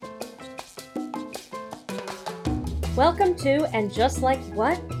Welcome to And Just Like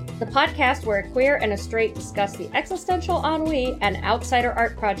What? The podcast where a queer and a straight discuss the existential ennui and outsider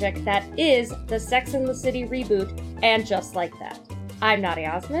art project that is the Sex and the City reboot, And Just Like That. I'm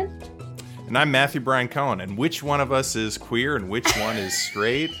Nadia Osman. And I'm Matthew Brian Cohen. And which one of us is queer and which one is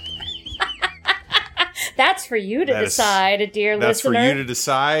straight? That's for you to decide, dear listener. That's for you to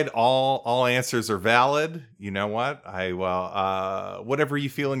decide. All answers are valid. You know what? Whatever you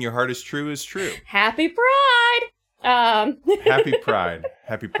feel in your heart is true is true. Happy Pride! Happy Pride.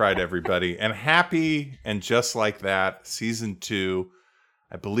 Happy Pride, everybody. And happy And Just Like That, Season 2.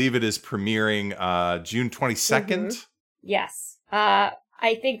 I believe it is premiering June 22nd. Mm-hmm. Yes. I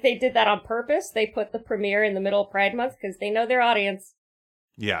think they did that on purpose. They put the premiere in the middle of Pride Month because they know their audience.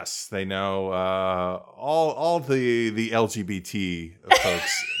 Yes, they know all the LGBT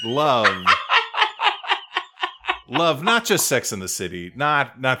folks love not just Sex and the City,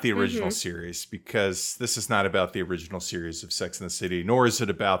 not the original series, because this is not about the original series of Sex and the City, nor is it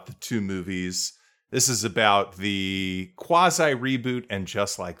about the two movies. This is about the quasi reboot And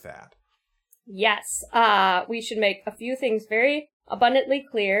Just Like That. Yes, we should make a few things very abundantly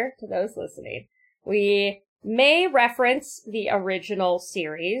clear to those listening. We may reference the original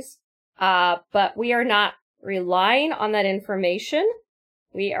series, but we are not relying on that information.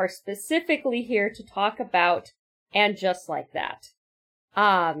 We are specifically here to talk about And Just Like That.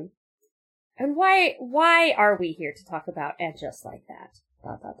 And why are we here to talk about And Just Like That?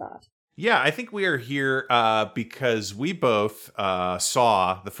 Yeah, I think we are here because we both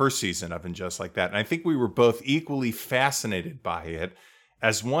saw the first season of And Just Like That, and I think we were both equally fascinated by it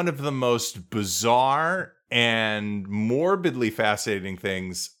as one of the most bizarre and morbidly fascinating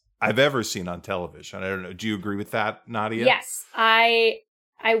things I've ever seen on television. I don't know. Do you agree with that, Nadia? Yes. I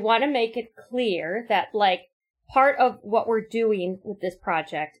want to make it clear that, like, part of what we're doing with this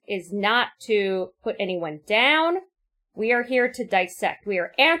project is not to put anyone down. We are here to dissect. We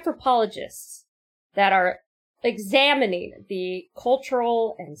are anthropologists that are examining the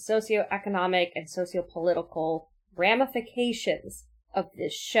cultural and socioeconomic and sociopolitical ramifications of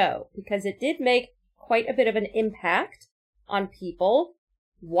this show, because it did make quite a bit of an impact on people,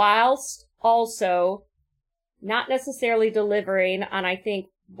 whilst also not necessarily delivering on, I think,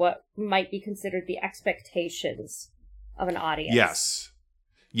 what might be considered the expectations of an audience.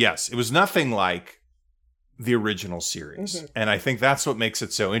 Yes. It was nothing like the original series. Mm-hmm. And I think that's what makes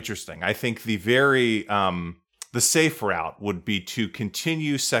it so interesting. I think the very, the safe route would be to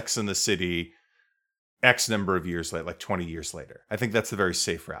continue Sex and the City X number of years later, like 20 years later. I think that's the very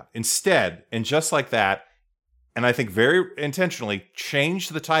safe route. Instead, And Just Like That, and I think very intentionally, change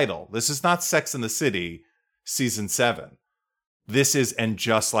the title. This is not Sex and the City Season 7. This is And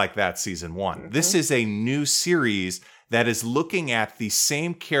Just Like That Season 1. Mm-hmm. This is a new series that is looking at the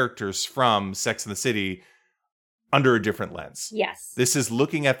same characters from Sex and the City under a different lens. Yes. This is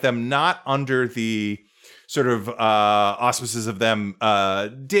looking at them not under the sort of auspices of them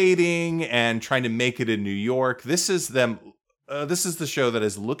dating and trying to make it in New York. This is them. This is the show that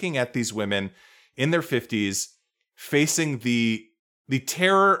is looking at these women in their 50s facing the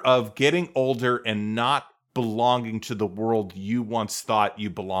terror of getting older and not belonging to the world you once thought you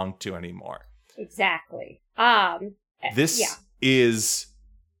belonged to anymore. Exactly. This is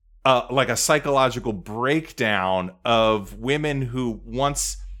like a psychological breakdown of women who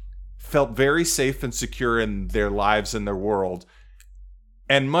once felt very safe and secure in their lives and their world.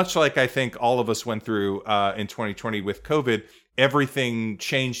 And much like I think all of us went through in 2020 with COVID, everything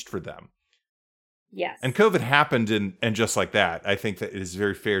changed for them. Yes. And COVID happened and Just Like That. I think that it is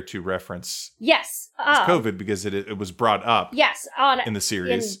very fair to reference COVID because it was brought up in the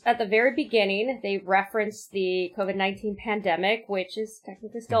series. At the very beginning, they referenced the COVID-19 pandemic, which is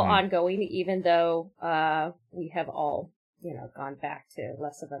technically still ongoing, even though we have all gone back to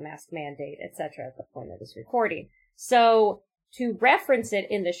less of a mask mandate, etc. at the point of this recording. So to reference it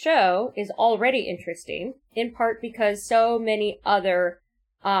in the show is already interesting, in part because so many other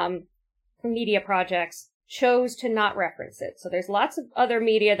media projects chose to not reference it. So there's lots of other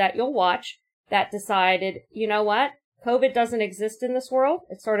media that you'll watch that decided, you know what, COVID doesn't exist in this world.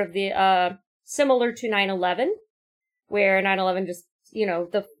 It's sort of the similar to 9/11, where 9/11 just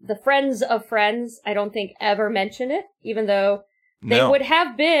the friends of friends, I don't think ever mention it, even though they would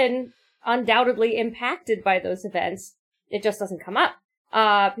have been undoubtedly impacted by those events. It just doesn't come up,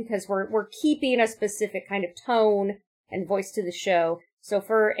 because we're keeping a specific kind of tone and voice to the show. So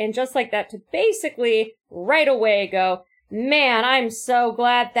And Just Like That to basically right away go, man, I'm so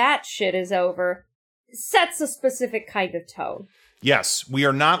glad that shit is over, sets a specific kind of tone. Yes, we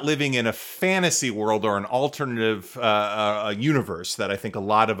are not living in a fantasy world or an alternative universe that I think a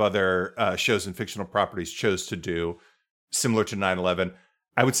lot of other shows and fictional properties chose to do, similar to 9/11.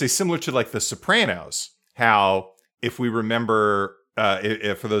 I would say similar to like The Sopranos, how if we remember,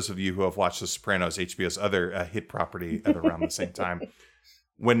 if for those of you who have watched The Sopranos, HBO's other hit property at around the same time,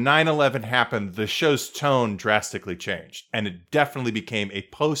 when 9/11 happened, the show's tone drastically changed, and it definitely became a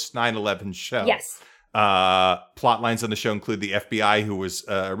post 9/11 show. Yes. Plot lines on the show include the FBI, who was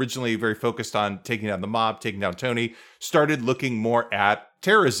originally very focused on taking down the mob, taking down Tony, started looking more at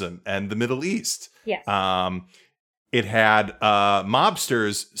terrorism and the Middle East. Yes. It had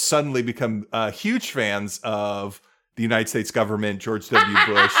mobsters suddenly become huge fans of the United States government, George W.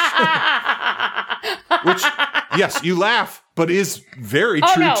 Bush. Which, yes, you laugh, but is very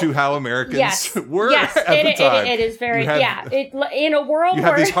true to how Americans were at the time. It is very, in a world you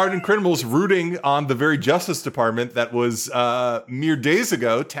where... have these hardened criminals rooting on the very Justice Department that was mere days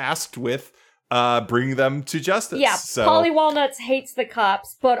ago tasked with bringing them to justice. Yeah, so, Polly Walnuts hates the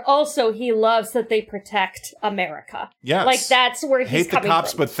cops, but also he loves that they protect America. Yes. Like, that's where he's hate coming the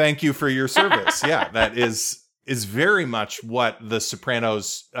cops, from. but thank you for your service. Yeah, that is very much what The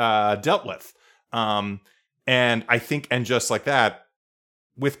Sopranos dealt with. And I think, and just like that,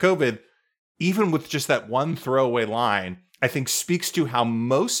 with COVID, even with just that one throwaway line, I think speaks to how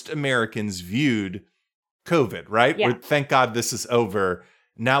most Americans viewed COVID, right? Yeah. Where, thank God this is over.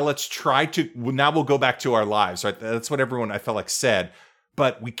 Now we'll go back to our lives, right? That's what everyone I felt like said,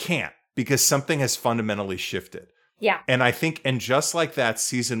 but we can't because something has fundamentally shifted. Yeah. And I think, and just like that,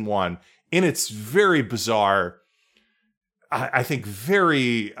 season 1, in its very bizarre, I think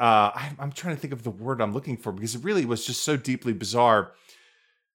very, I'm trying to think of the word I'm looking for because it really was just so deeply bizarre.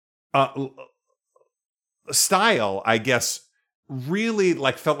 Style, I guess, really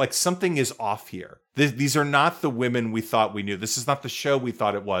like felt like something is off here. These are not the women we thought we knew. This is not the show we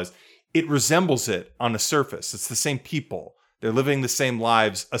thought it was. It resembles it on a surface. It's the same people. They're living the same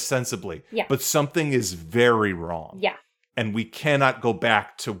lives ostensibly. Yeah. But something is very wrong. Yeah. And we cannot go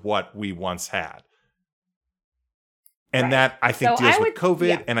back to what we once had. And right. that, I think, deals with COVID,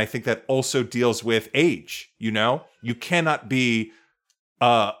 yeah. and I think that also deals with age, you know? You cannot be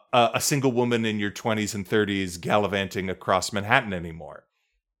a single woman in your 20s and 30s gallivanting across Manhattan anymore.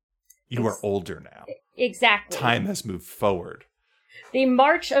 You are older now. Exactly. Time has moved forward. The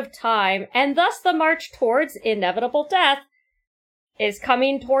march of time, and thus the march towards inevitable death, is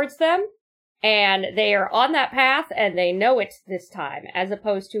coming towards them, and they are on that path, and they know it this time, as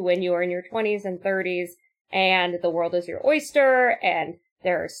opposed to when you are in your 20s and 30s, and the world is your oyster, and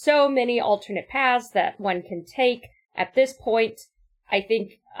there are so many alternate paths that one can take. At this point, I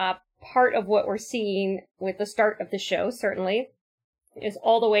think part of what we're seeing with the start of the show, certainly, is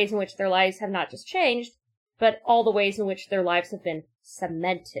all the ways in which their lives have not just changed, but all the ways in which their lives have been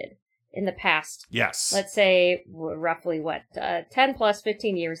cemented in the past. Yes. Let's say roughly, 10 plus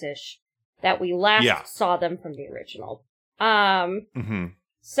 15 years-ish that we last saw them from the original.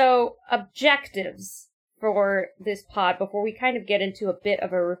 So, objectives for this pod before we kind of get into a bit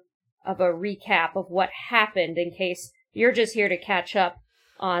of a recap of what happened in case you're just here to catch up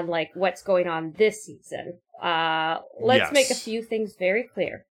on like what's going on this season. Let's make a few things very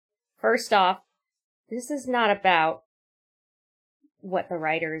clear. First off, this is not about what the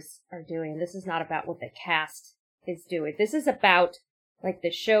writers are doing. This is not about what the cast is doing. This is about like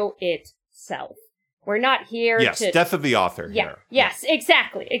the show itself. We're not here to... death of the author here. Yes,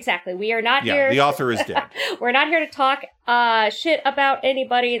 exactly. We are not here... the author is dead. We're not here to talk shit about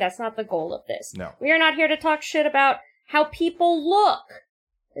anybody. That's not the goal of this. No. We are not here to talk shit about how people look.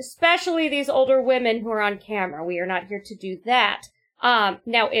 Especially these older women who are on camera. We are not here to do that. Now,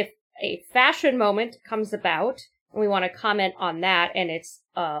 if a fashion moment comes about, and we want to comment on that, and it's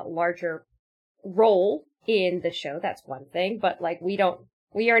a larger role in the show, that's one thing. But, like, we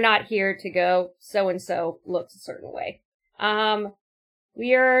are not here to go, so-and-so looks a certain way.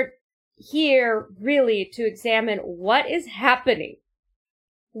 We are here, really, to examine what is happening.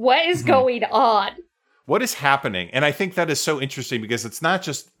 What is going on? What is happening? And I think that is so interesting because it's not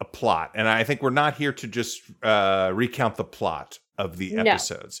just a plot. And I think we're not here to just recount the plot of the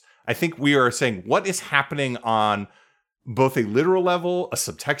episodes. I think we are saying what is happening on both a literal level, a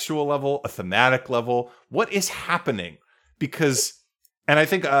subtextual level, a thematic level. What is happening? Because... And I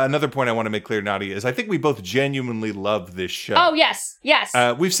think another point I want to make clear, Nadia, is I think we both genuinely love this show. Oh, yes.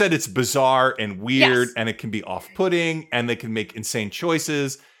 We've said it's bizarre and weird, and it can be off-putting, and they can make insane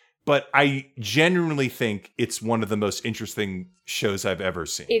choices. But I genuinely think it's one of the most interesting shows I've ever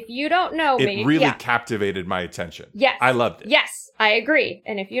seen. If you don't know me... It really captivated my attention. Yes. I loved it. Yes, I agree.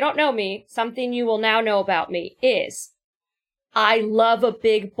 And if you don't know me, something you will now know about me is I love a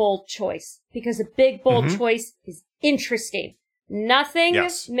big, bold choice because a big, bold choice is interesting. Nothing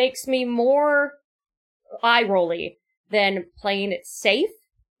makes me more eye-rolly than playing it safe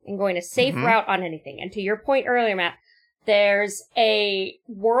and going a safe route on anything. And to your point earlier, Matt, there's a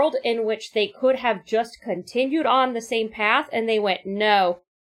world in which they could have just continued on the same path, and they went, no.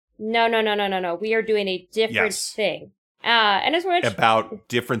 We are doing a different thing. And as much about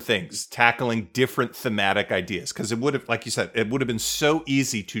different things, tackling different thematic ideas. Because it would have, like you said, it would have been so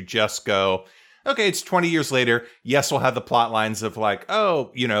easy to just go, okay, it's 20 years later. Yes, we'll have the plot lines of like,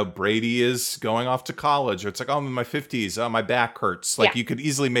 oh, Brady is going off to college. Or it's like, oh, I'm in my 50s. Oh, my back hurts. Like, you could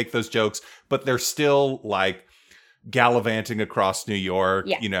easily make those jokes, but they're still like gallivanting across New York.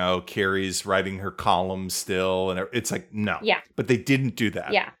 Carrie's writing her columns still. And it's like, no. But they didn't do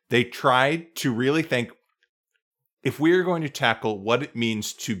that. They tried to really think, if we're going to tackle what it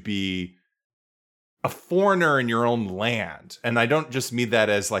means to be a foreigner in your own land, and I don't just mean that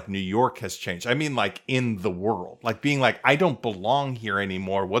as like New York has changed. I mean like in the world, like being like, I don't belong here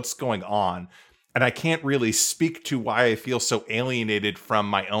anymore. What's going on? And I can't really speak to why I feel so alienated from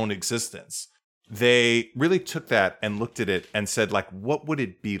my own existence. They really took that and looked at it and said, like, what would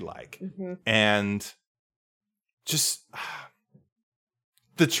it be like? And just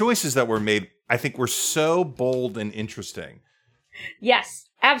the choices that were made, I think, were so bold and interesting. Yes,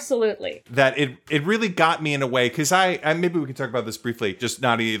 absolutely. That it really got me in a way, because I maybe we can talk about this briefly, just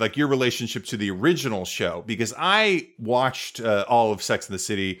Nadi, like your relationship to the original show, because I watched all of Sex and the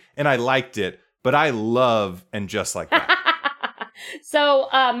City and I liked it, but I love And Just Like That. So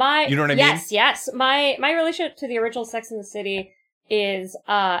you know what I mean? Yes. My relationship to the original Sex and the City is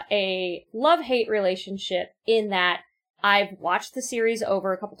a love-hate relationship in that I've watched the series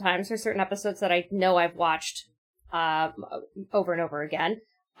over a couple times. There's certain episodes that I know I've watched over and over again.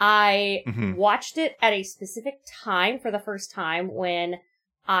 I watched it at a specific time for the first time when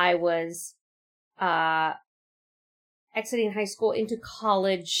I was exiting high school into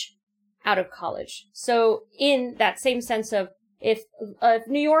college, out of college. So in that same sense of if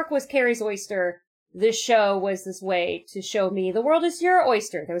New York was Carrie's oyster, this show was this way to show me the world is your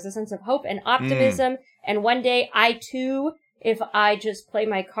oyster. There was a sense of hope and optimism. And one day I too, if I just play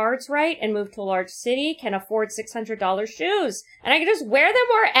my cards right and move to a large city, can afford $600 shoes. And I can just wear them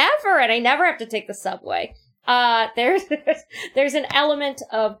wherever and I never have to take the subway. There's an element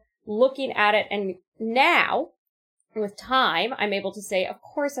of looking at it, and now with time, I'm able to say, of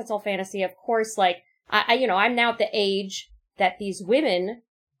course that's all fantasy. Of course, like, I'm now at the age that these women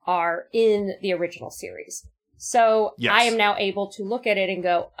are in the original series. So I am now able to look at it and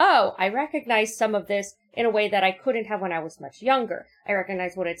go, oh, I recognize some of this in a way that I couldn't have when I was much younger. I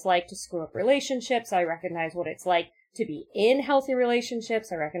recognize what it's like to screw up relationships. I recognize what it's like to be in healthy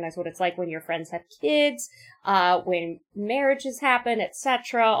relationships. I recognize what it's like when your friends have kids, when marriages happen,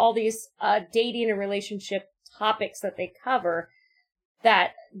 etc. All these dating and relationship topics that they cover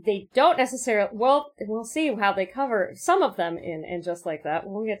that they don't necessarily, well, we'll see how they cover some of them in Just Like That.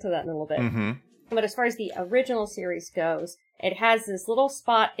 We'll get to that in a little bit. But as far as the original series goes, it has this little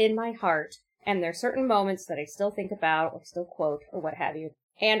spot in my heart, and there are certain moments that I still think about, or still quote, or what have you.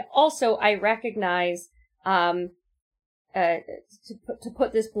 And also, I recognize, to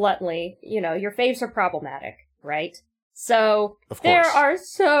put this bluntly, your faves are problematic, right? So, there are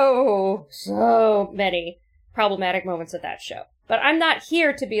so many problematic moments of that show. But I'm not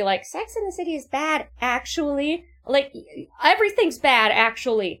here to be like, Sex and the City is bad, actually. Like, everything's bad,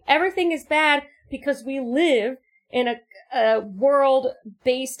 actually. Everything is bad because we live in a world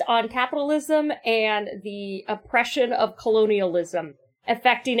based on capitalism and the oppression of colonialism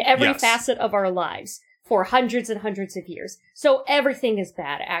affecting every facet of our lives for hundreds and hundreds of years. So everything is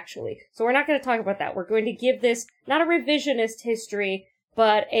bad, actually. So we're not going to talk about that. We're going to give this not a revisionist history,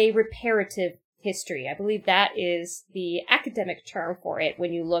 but a reparative history. I believe that is the academic term for it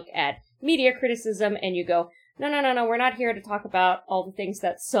when you look at media criticism and you go, no, we're not here to talk about all the things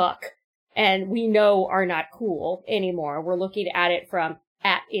that suck and we know are not cool anymore. We're looking at it from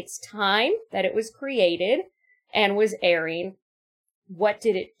at its time that it was created and was airing. What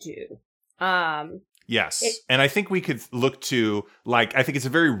did it do? Yes. And I think we could look to, like, I think it's a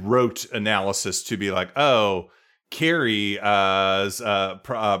very rote analysis to be like, oh, Carrie's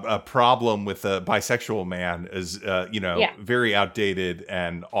a problem with a bisexual man is, very outdated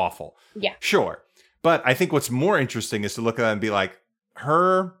and awful. Yeah. Sure. But I think what's more interesting is to look at that and be like,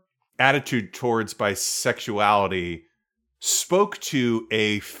 her attitude towards bisexuality spoke to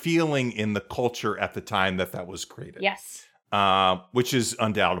a feeling in the culture at the time that was created. Yes. Which is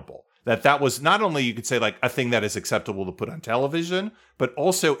undoubtable. That was not only, you could say, like, a thing that is acceptable to put on television, but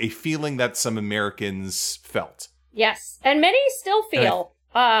also a feeling that some Americans felt. Yes. And many still feel.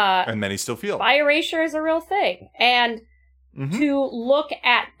 And many still feel. Bi erasure is a real thing. And to look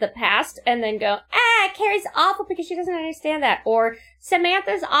at the past and then go, Carrie's awful because she doesn't understand that. Or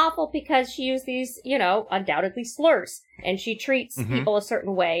Samantha's awful because she used these, undoubtedly slurs. And she treats people a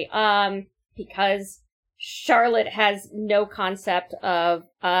certain way. Because Charlotte has no concept of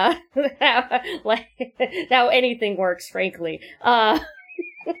how anything works, frankly.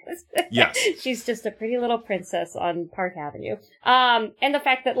 Yes. She's just a pretty little princess on Park Avenue. And the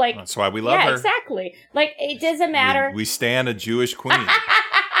fact that, like... That's why we love her. Yeah, exactly. Like, it doesn't matter. We stand a Jewish queen.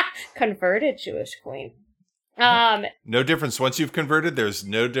 Converted Jewish queen. No difference. Once you've converted, there's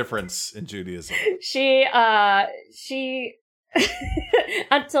no difference in Judaism. She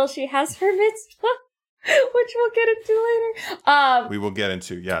until she has her mitzvah, which we'll get into later. We will get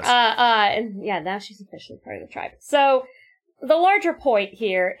into, yes. And yeah, now she's officially part of the tribe. So, the larger point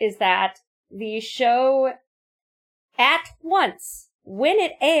here is that the show, at once, when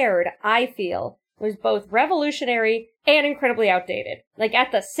it aired, I feel, was both revolutionary and incredibly outdated. Like,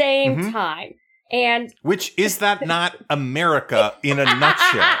 at the same time. And which, is that not America in a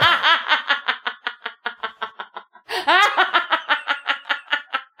nutshell?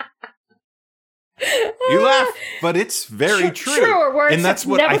 You laugh, but it's very true. Truer words and that's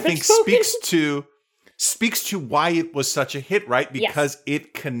what I think spoken. speaks to why it was such a hit, right? Because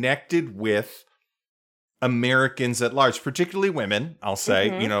it connected with Americans at large, particularly women, I'll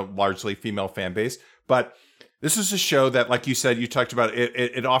say, largely female fan base. But this is a show that, like you said, you talked about,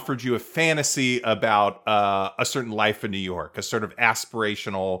 it offered you a fantasy about a certain life in New York, a sort of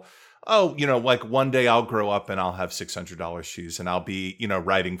aspirational, like one day I'll grow up and I'll have $600 shoes and I'll be,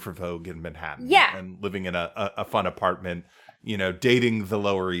 writing for Vogue in Manhattan. Yeah. And living in a fun apartment, dating the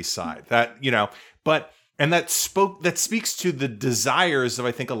Lower East Side. And that speaks to the desires of,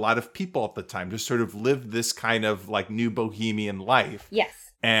 I think, a lot of people at the time to sort of live this kind of like new bohemian life. Yes.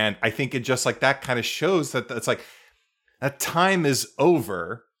 And I think it just like that kind of shows that it's like that time is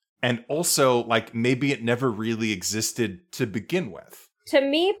over. And also like maybe it never really existed to begin with. To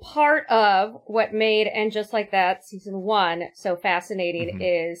me, part of what made And Just Like That season 1 so fascinating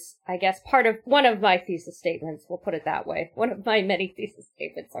is, I guess, part of one of my thesis statements, we'll put it that way, one of my many thesis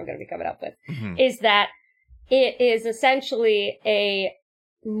statements I'm going to be coming up with, is that it is essentially a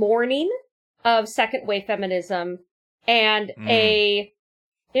mourning of second wave feminism and a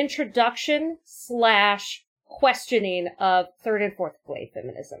introduction / questioning of third and fourth wave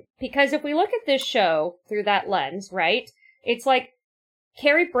feminism. Because if we look at this show through that lens, right, it's like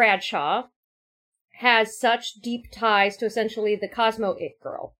Carrie Bradshaw has such deep ties to essentially the Cosmo It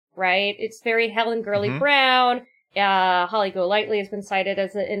girl, right? It's very Helen Gurley Brown. Holly Golightly has been cited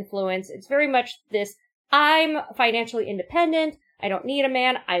as an influence. It's very much this, I'm financially independent. I don't need a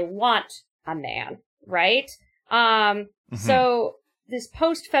man. I want a man, right? So this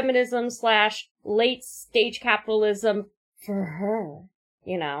post-feminism / late stage capitalism for her,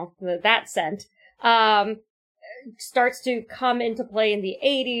 that scent, starts to come into play in the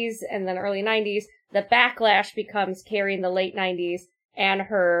 80s and then early 90s. The backlash becomes Carrie in the late 90s and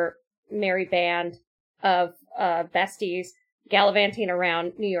her merry band of besties gallivanting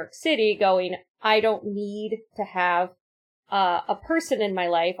around New York City going, I don't need to have a person in my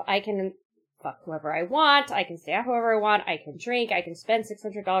life. I can fuck whoever I want. I can stay out whoever I want. I can drink. I can spend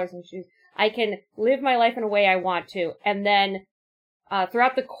 $600 on shoes. I can live my life in a way I want to. And then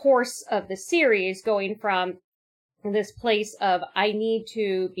throughout the course of the series, going from this place of I need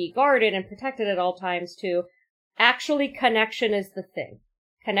to be guarded and protected at all times to actually connection is the thing.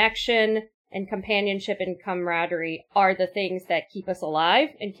 Connection and companionship and camaraderie are the things that keep us alive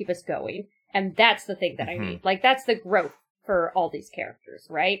and keep us going. And that's the thing that I need. Like, that's the growth for all these characters,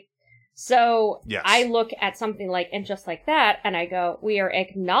 right? So I look at something like And Just Like That, and I go, we are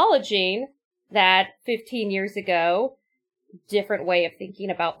acknowledging that 15 years ago, different way of thinking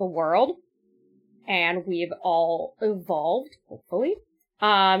about the world. And we've all evolved, hopefully,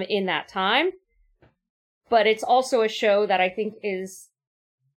 in that time. But it's also a show that I think is,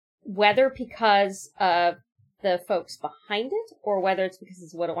 whether because of the folks behind it, or whether it's because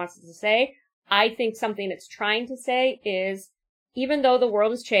it's what it wants to say, I think something it's trying to say is, even though the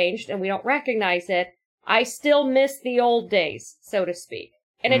world has changed and we don't recognize it, I still miss the old days, so to speak.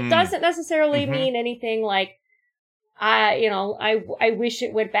 And it doesn't necessarily mean anything like, I wish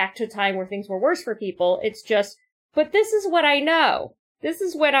it went back to a time where things were worse for people. It's just, but this is what I know. This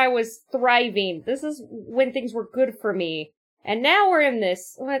is when I was thriving. This is when things were good for me. And now we're in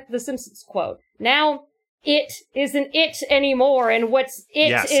this, the Simpsons quote. Now it isn't it anymore, and what's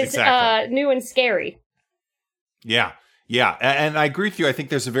it is exactly. New and scary. Yeah. Yeah, and I agree with you. I think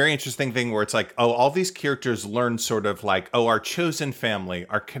there's a very interesting thing where it's like, oh, all these characters learn sort of like, oh, our chosen family,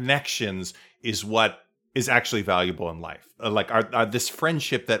 our connections is what is actually valuable in life. Like our this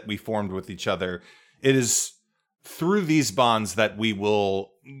friendship that we formed with each other, it is through these bonds that we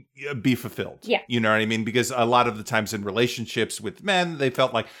will be fulfilled. Yeah. You know what I mean? Because a lot of the times in relationships with men, they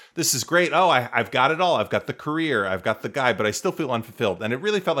felt like, this is great. Oh, I've got it all. I've got the career. I've got the guy, but I still feel unfulfilled. And it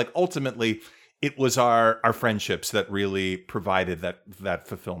really felt like ultimately it was our friendships that really provided that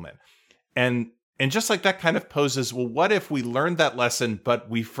fulfillment. And just like that kind of poses, well, what if we learned that lesson, but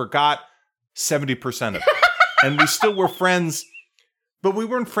we forgot 70% of it? And we still were friends, but we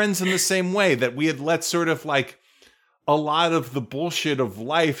weren't friends in the same way, that we had let sort of like a lot of the bullshit of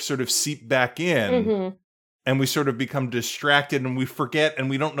life sort of seep back in, and we sort of become distracted and we forget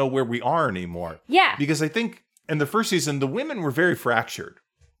and we don't know where we are anymore. Yeah. Because I think in the first season, the women were very fractured.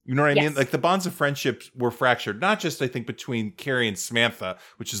 You know what I mean? Like the bonds of friendship were fractured, not just, I think, between Carrie and Samantha,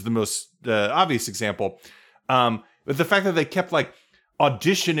 which is the most obvious example, but the fact that they kept like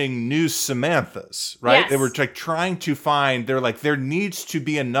auditioning new Samanthas, right? Yes. They were like trying to find, they're like, there needs to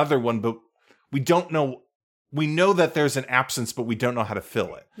be another one, but we don't know. We know that there's an absence, but we don't know how to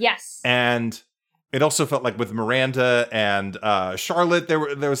fill it. Yes. And it also felt like with Miranda and Charlotte, there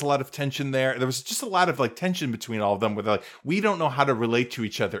was a lot of tension there. There was just a lot of like tension between all of them where they're like, we don't know how to relate to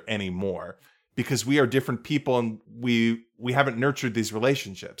each other anymore because we are different people and we haven't nurtured these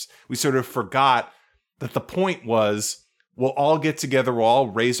relationships. We sort of forgot that the point was we'll all get together, we'll all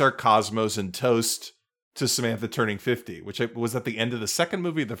raise our cosmos and toast to Samantha turning 50, which was at the end of the second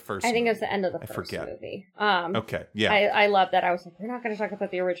movie or the first I think movie? it was the end of the first movie. Okay, yeah. I love that. I was like, we're not going to talk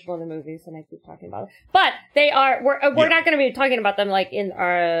about the original in the movies, and I keep talking about it. But we're not going to be talking about them like in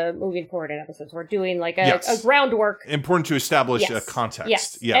our moving forward in episodes. We're doing like a groundwork. Important to establish a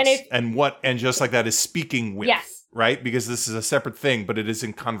context. Yes. And just like that is speaking with. Yes. Right? Because this is a separate thing, but it is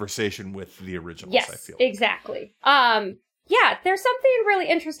in conversation with the originals, I feel. Exactly. Yeah, there's something really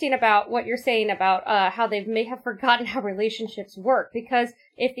interesting about what you're saying about how they may have forgotten how relationships work. Because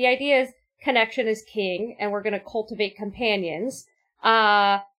if the idea is connection is king and we're going to cultivate companions,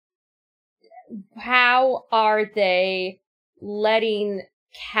 how are they letting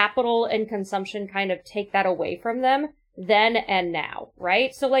capital and consumption kind of take that away from them then and now,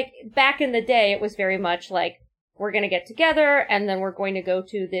 right? So like back in the day, it was very much like, we're going to get together and then we're going to go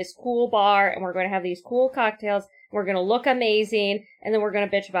to this cool bar and we're going to have these cool cocktails. We're going to look amazing, and then we're going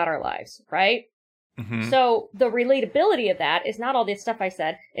to bitch about our lives, right? Mm-hmm. So the relatability of that is not all this stuff I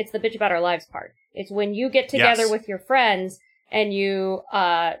said. It's the bitch about our lives part. It's when you get together with your friends and you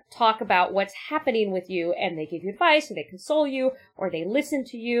talk about what's happening with you, and they give you advice, or they console you, or they listen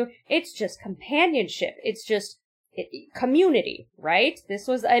to you. It's just companionship. It's just community, right? This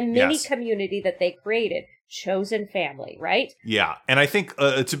was a mini community that they created. Chosen family, right? Yeah. And I think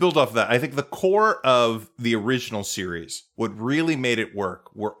to build off of that, I think the core of the original series, what really made it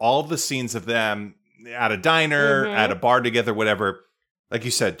work were all the scenes of them at a diner, at a bar together, whatever. Like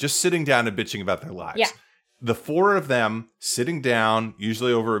you said, just sitting down and bitching about their lives. Yeah. The four of them sitting down,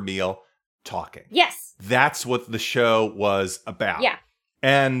 usually over a meal, talking. Yes. That's what the show was about. Yeah.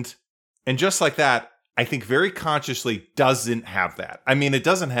 And just like that, I think very consciously doesn't have that. I mean, it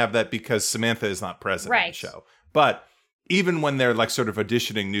doesn't have that because Samantha is not present in the show. But even when they're like sort of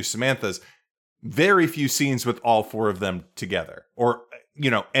auditioning new Samanthas, very few scenes with all four of them together or, you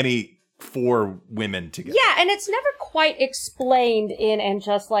know, any four women together. Yeah, and it's never quite explained in And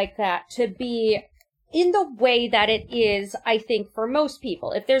Just Like That to be in the way that it is, I think, for most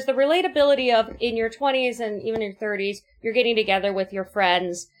people. If there's the relatability of in your 20s and even in your 30s, you're getting together with your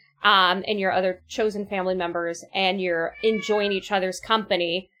friends, and your other chosen family members, and you're enjoying each other's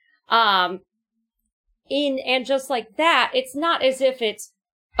company. And just like that, it's not as if it's,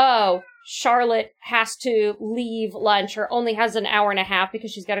 oh, Charlotte has to leave lunch or only has an hour and a half because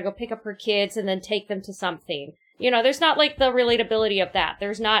she's got to go pick up her kids and then take them to something. You know, there's not like the relatability of that.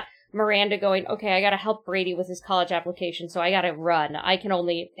 There's not Miranda going, okay, I got to help Brady with his college application, so I got to run. I can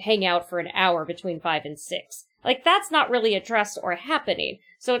only hang out for an hour between 5 and 6. Like, that's not really addressed or happening.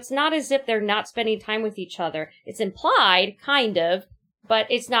 So it's not as if they're not spending time with each other. It's implied, kind of, but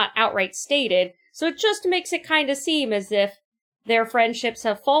it's not outright stated. So it just makes it kind of seem as if their friendships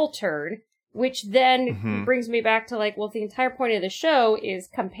have faltered, which then brings me back to like, well, the entire point of the show is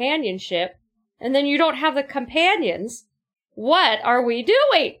companionship, and then you don't have the companions. What are we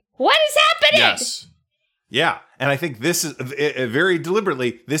doing? What is happening? Yes. Yeah, and I think this is very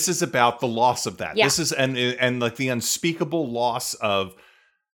deliberately. This is about the loss of that. Yeah. This is and like the unspeakable loss of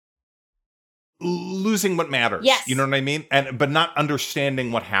losing what matters. Yes. You know what I mean? But not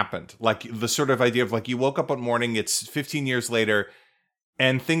understanding what happened. Like the sort of idea of like you woke up one morning, it's 15 years later,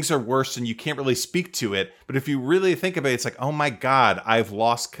 and things are worse and you can't really speak to it. But if you really think about it, it's like, oh my God, I've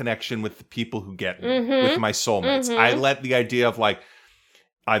lost connection with the people who get me, with my soulmates. I let the idea of like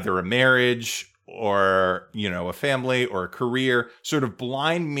either a marriage or, a family or a career sort of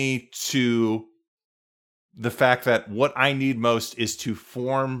blind me to the fact that what I need most is to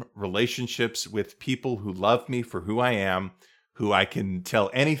form relationships with people who love me for who I am, who I can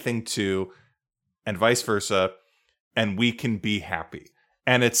tell anything to, and vice versa, and we can be happy.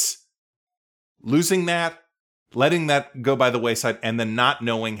 And it's losing that, letting that go by the wayside, and then not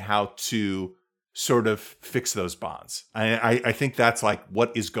knowing how to sort of fix those bonds. I think that's like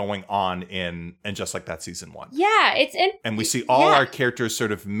what is going on in And Just Like That season 1. Yeah, and we see all our characters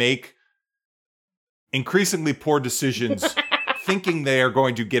sort of make increasingly poor decisions, thinking they are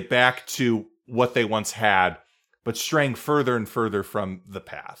going to get back to what they once had, but straying further and further from the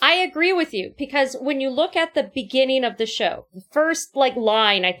path. I agree with you, because when you look at the beginning of the show, the first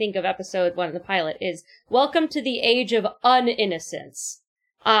line, I think, of episode 1 of the pilot is, "Welcome to the age of uninnocence."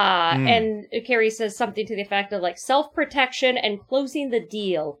 And Carrie says something to the effect of like, self-protection and closing the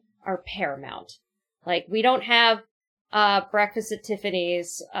deal are paramount. Like, we don't have breakfast at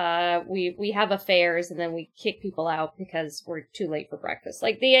Tiffany's, we have affairs and then we kick people out because we're too late for breakfast.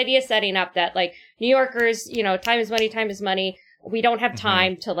 Like, the idea setting up that like New Yorkers, time is money. We don't have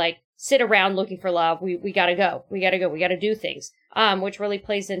time to like sit around looking for love. We gotta go. We gotta do things. Which really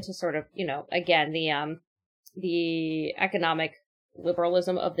plays into sort of, again, the economic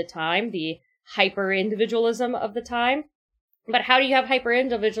liberalism of the time, the hyper individualism of the time. But how do you have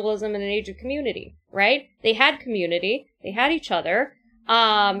hyper-individualism in an age of community, right? They had community. They had each other.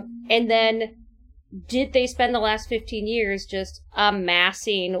 And then did they spend the last 15 years just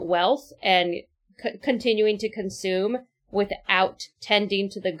amassing wealth and continuing to consume without tending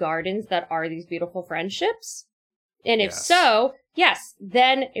to the gardens that are these beautiful friendships? And if so, yes,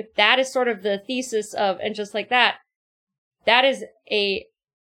 then if that is sort of the thesis of And Just Like That, that is a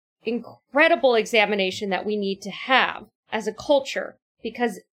incredible examination that we need to have as a culture,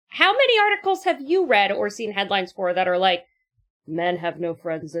 because how many articles have you read or seen headlines for that are like, men have no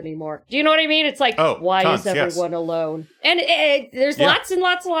friends anymore? Do you know what I mean? It's like, why is everyone alone? And there's lots and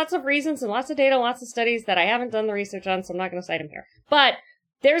lots of reasons and lots of data, lots of studies that I haven't done the research on, so I'm not going to cite them here. But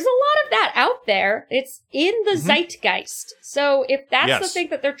there's a lot of that out there. It's in the zeitgeist. So if that's the thing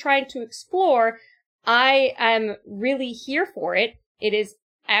that they're trying to explore, I am really here for it. It is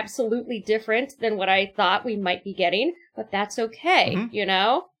absolutely different than what I thought we might be getting, but that's okay,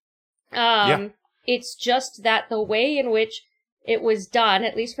 It's just that the way in which it was done,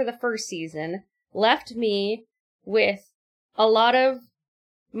 at least for the first season, left me with a lot of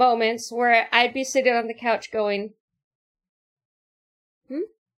moments where I'd be sitting on the couch going,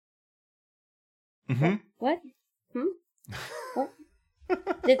 What? What?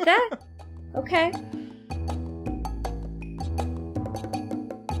 Did that? Okay.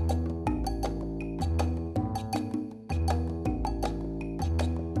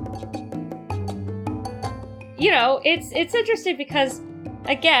 It's interesting because,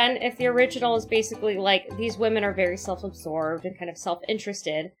 again, if the original is basically like, these women are very self-absorbed and kind of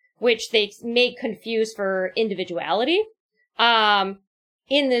self-interested, which they may confuse for individuality, in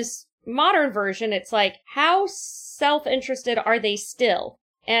this modern version, it's like, how self-interested are they still?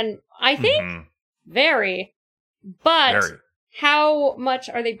 And I think very, but how much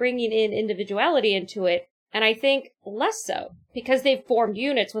are they bringing in individuality into it? And I think less so, because they've formed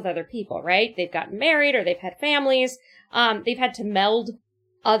units with other people, right? They've gotten married or they've had families. They've had to meld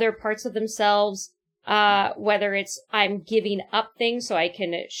other parts of themselves, whether it's I'm giving up things so I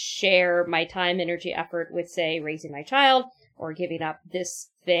can share my time, energy, effort with, say, raising my child, or giving up this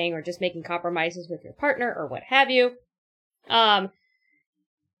thing, or just making compromises with your partner, or what have you.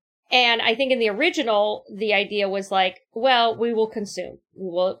 And I think in the original, the idea was like, well, we will consume. We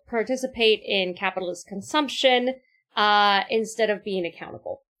will participate in capitalist consumption, instead of being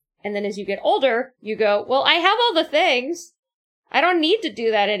accountable. And then as you get older, you go, well, I have all the things. I don't need to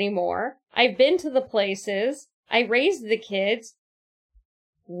do that anymore. I've been to the places. I raised the kids.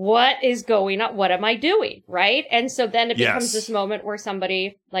 What is going on? What am I doing? Right? And so then it becomes this moment where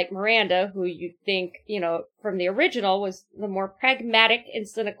somebody like Miranda, who you think, from the original was the more pragmatic and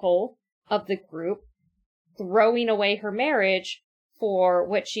cynical of the group, throwing away her marriage for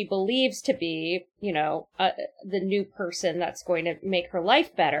what she believes to be, the new person that's going to make her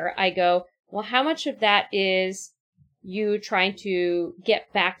life better. I go, well, how much of that is you trying to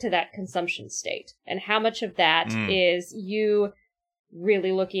get back to that consumption state? And how much of that is you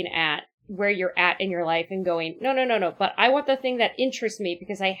really looking at, where you're at in your life and going, no, but I want the thing that interests me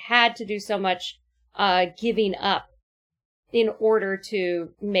because I had to do so much giving up in order to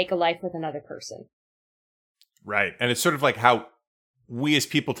make a life with another person. Right. And it's sort of like how we as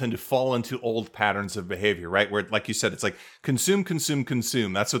people tend to fall into old patterns of behavior, right? Where, like you said, it's like consume, consume,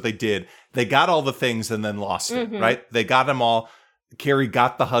 consume. That's what they did. They got all the things and then lost it, right? They got them all. Carrie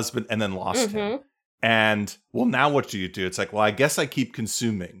got the husband and then lost him. And, well, now what do you do? It's like, well, I guess I keep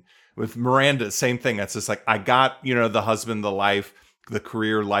consuming. With Miranda, same thing. It's just like, I got, the husband, the life, the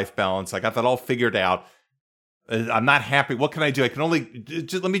career, life balance. I got that all figured out. I'm not happy. What can I do? I can only,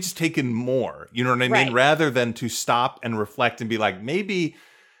 let me just take in more. You know what I mean? Right. Rather than to stop and reflect and be like, maybe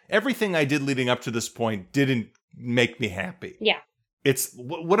everything I did leading up to this point didn't make me happy. Yeah. It's,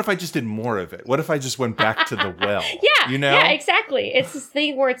 what if I just did more of it? What if I just went back to the well? Yeah. You know? Yeah, exactly. It's this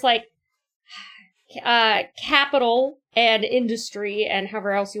thing where it's like capital and industry and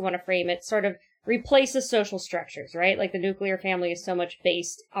however else you want to frame it sort of replaces social structures, right? Like the nuclear family is so much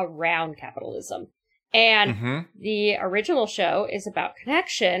based around capitalism. And the original show is about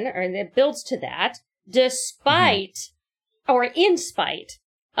connection, or it builds to that, despite, or in spite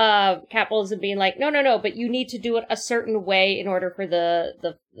of capitalism being like, no, but you need to do it a certain way in order for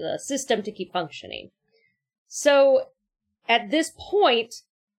the system to keep functioning. So at this point,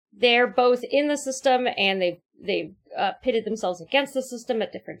 they're both in the system and they've pitted themselves against the system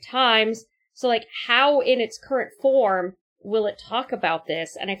at different times. So like how in its current form will it talk about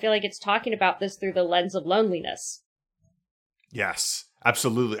this? And I feel like it's talking about this through the lens of loneliness. Yes,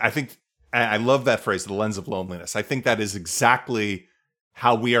 absolutely. I love that phrase, the lens of loneliness. I think that is exactly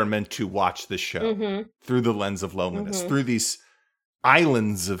how we are meant to watch this show, through the lens of loneliness, through these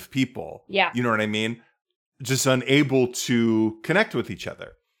islands of people. Yeah. You know what I mean? Just unable to connect with each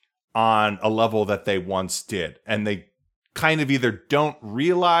other on a level that they once did. And they kind of either don't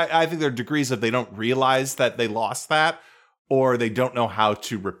realize, I think there are degrees of they don't realize that they lost that, or they don't know how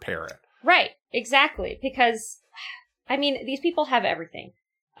to repair it. Right, exactly. Because, I mean, these people have everything.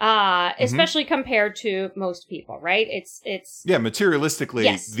 Especially compared to most people, right? It's yeah, materialistically,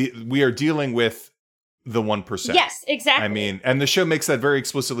 yes. We are dealing with the 1%. Yes, exactly. I mean, and the show makes that very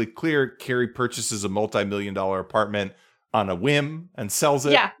explicitly clear. Carrie purchases a multi-million-dollar apartment on a whim and sells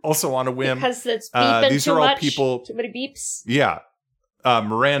it also on a whim. Because it's beeping these too are all much, people, too many beeps. Yeah.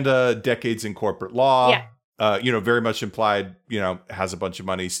 Miranda, decades in corporate law. Yeah. Very much implied, has a bunch of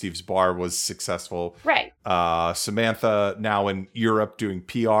money. Steve's bar was successful. Right. Samantha now in Europe doing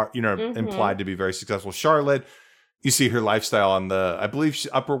PR, implied to be very successful. Charlotte, you see her lifestyle on the, I believe,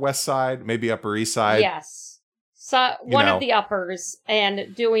 Upper West Side, maybe Upper East Side. Yes. So one of the uppers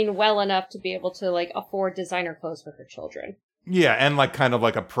and doing well enough to be able to like afford designer clothes for her children. Yeah. And like kind of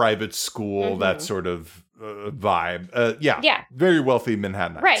like a private school, that sort of vibe. Yeah. Very wealthy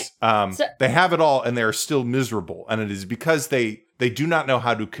Manhattanites. Right. They have it all and they're still miserable. And it is because they do not know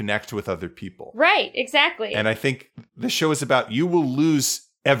how to connect with other people. Right. Exactly. And I think the show is about you will lose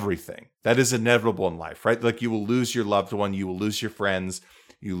everything. That is inevitable in life, right? Like you will lose your loved one. You will lose your friends.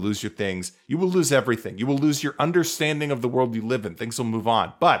 You lose your things. You will lose everything. You will lose your understanding of the world you live in. Things will move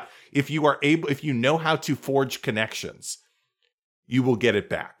on. But if you know how to forge connections, you will get it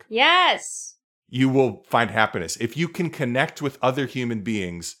back. Yes. You will find happiness. If you can connect with other human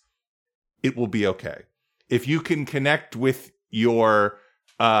beings, it will be okay. If you can connect with your,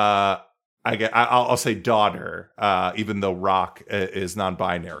 I'll say daughter, even though Rock is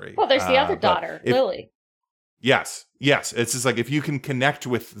non-binary. Well, there's the other daughter, Lily. Yes. It's just like if you can connect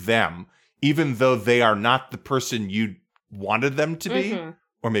with them, even though they are not the person you wanted them to be,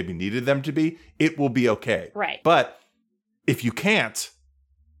 or maybe needed them to be, it will be okay. Right. But if you can't,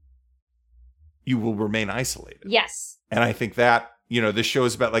 you will remain isolated. Yes. And I think that, this show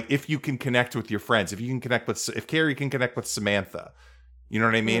is about like, if you can connect with your friends, if Carrie can connect with Samantha, you know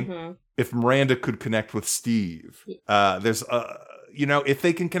what I mean? If Miranda could connect with Steve, if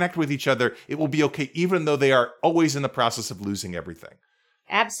they can connect with each other, it will be okay, even though they are always in the process of losing everything.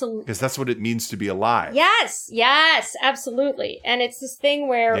 Absolutely. Because that's what it means to be alive. Yes, absolutely. And it's this thing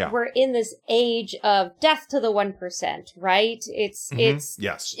where we're in this age of death to the 1%, right?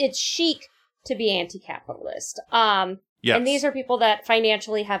 It's chic to be anti-capitalist. Yes. And these are people that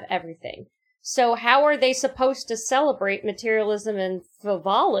financially have everything. So how are they supposed to celebrate materialism and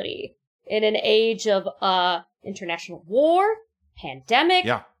frivolity in an age of international war, pandemic,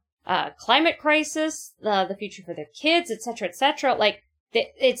 climate crisis, the future for their kids, etc., etc.? Like,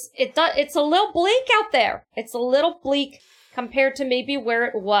 it's a little bleak out there. It's a little bleak compared to maybe where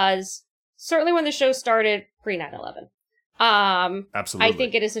it was, certainly when the show started pre 9/11. Absolutely. I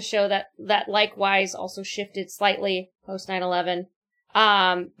think it is a show that likewise also shifted slightly post 9/11.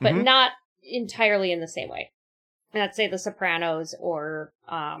 But not entirely in the same way. Let's say The Sopranos or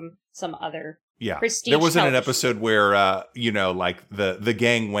some other prestige there wasn't an television. episode where like the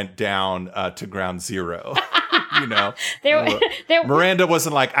gang went down to ground zero. Miranda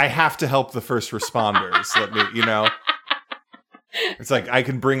wasn't like, I have to help the first responders. Let me, it's like I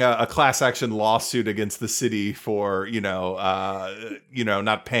can bring a class action lawsuit against the city for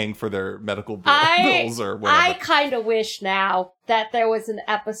not paying for their medical bills or whatever. I kind of wish now that there was an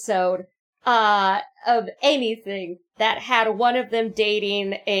episode of anything that had one of them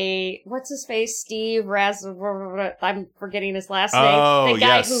dating what's his face, Steve I'm forgetting his last name. The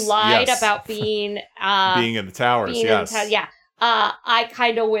guy who lied about being being in the towers. I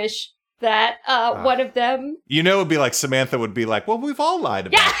kind of wish that one of them. It would be like Samantha would be like, well, we've all lied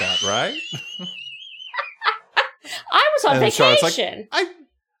about that, right? I was on vacation. Like,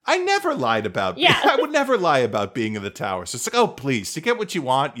 I never lied about I would never lie about being in the towers. It's like, oh, please, to get what you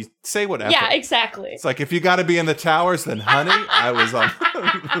want, you say whatever. Yeah, exactly. It's like, if you got to be in the towers, then honey, I was on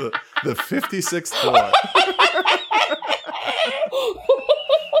the 56th floor.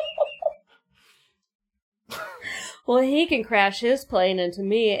 Well, he can crash his plane into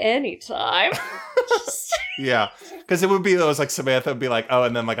me anytime. Yeah, because it would be those, like, Samantha would be like, oh,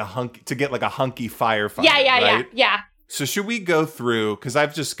 and then like a hunky firefighter. Yeah. So should we go through, because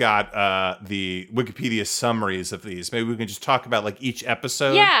I've just got the Wikipedia summaries of these. Maybe we can just talk about like each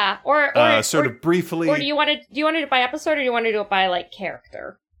episode. Yeah, or sort of briefly. Or do you want to do it by episode, or do you want to do it by like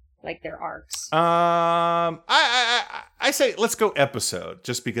character, like their arcs? I say let's go episode,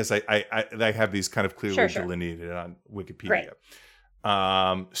 just because I have these kind of clearly delineated on Wikipedia. Great.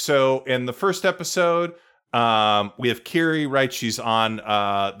 So in the first episode, we have Kiri, right? She's on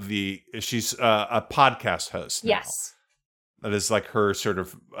she's a podcast host now. Yes. That is like her sort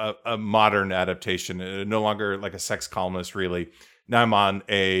of a modern adaptation. No longer like a sex columnist, really. Now I'm on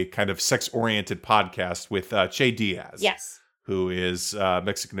a kind of sex-oriented podcast with Che Diaz. Yes. Who is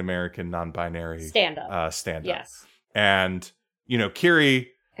Mexican-American, non-binary. Stand-up. Yes. And, Kiri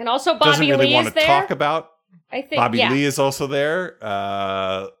and also Bobby doesn't really Lee want to talk about. I think Bobby Lee is also there.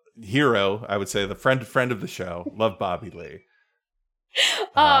 Hero, I would say, the friend of the show. Love Bobby Lee.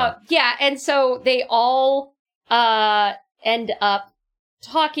 And so they all end up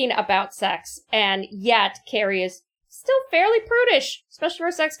talking about sex, and yet Carrie is still fairly prudish, especially for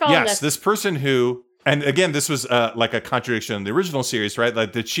a sex columnist. Yes, this person who, and again, this was like a contradiction in the original series, right?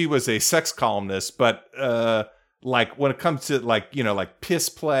 Like that she was a sex columnist, but like when it comes to like piss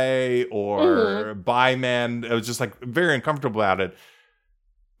play or bi men, it was just like very uncomfortable about it.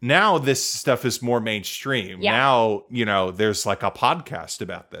 Now this stuff is more mainstream. Yeah. Now, there's like a podcast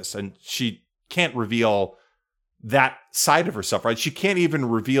about this, and she can't reveal that side of herself, right? She can't even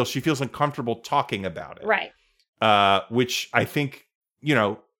reveal, she feels uncomfortable talking about it. Right. Which I think,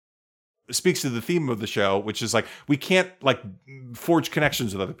 speaks to the theme of the show, which is like, we can't like forge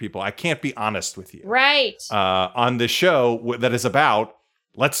connections with other people. I can't be honest with you. Right. On this show that is about,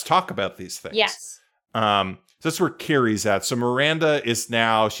 let's talk about these things. Yes. So that's where Carrie's at. So Miranda is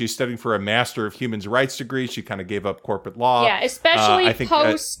now, she's studying for a Master of Human Rights degree. She kind of gave up corporate law. Yeah, especially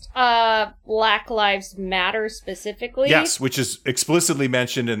post Black Lives Matter specifically. Yes, which is explicitly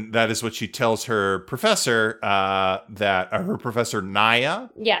mentioned, and that is what she tells her professor, her professor Naya.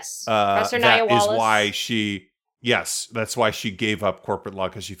 Yes, Professor Naya Wallace. That is why that's why she gave up corporate law,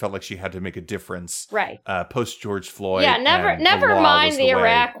 because she felt like she had to make a difference. Right. Post George Floyd. Yeah, never mind the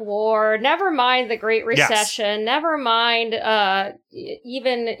Iraq War, never mind the Great Recession, never mind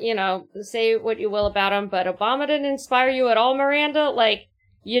even, say what you will about him, but Obama didn't inspire you at all, Miranda. Like,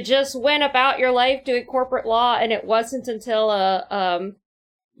 you just went about your life doing corporate law, and it wasn't until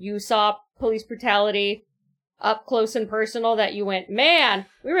you saw police brutality up close and personal that you went, man,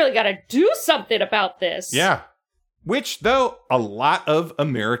 we really got to do something about this. Yeah. Which, though, a lot of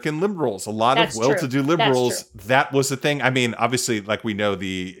American liberals, a lot of well-to-do liberals, that was the thing. I mean, obviously, like we know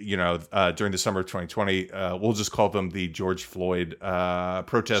during the summer of 2020, we'll just call them the George Floyd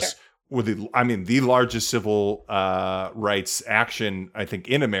protests, were the largest civil rights action, I think,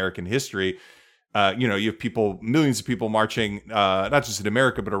 in American history. You have millions of people marching, not just in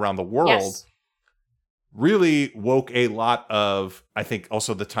America, but around the world. Yes. Really woke a lot of, I think,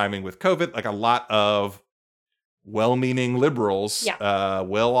 also the timing with COVID, like a lot of well-meaning liberals,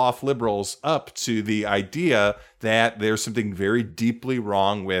 well-off liberals, up to the idea that there's something very deeply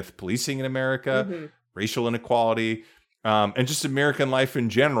wrong with policing in America, racial inequality, and just American life in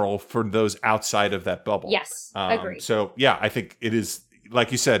general for those outside of that bubble. Yes, agreed. So, yeah, I think it is,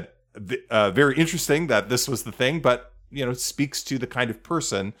 like you said, very interesting that this was the thing, but, it speaks to the kind of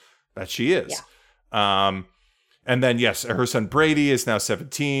person that she is. Yeah. And then, yes, her son Brady is now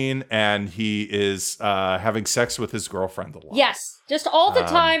 17, and he is having sex with his girlfriend a lot. Yes, just all the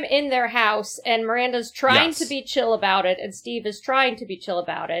time in their house, and Miranda's trying to be chill about it, and Steve is trying to be chill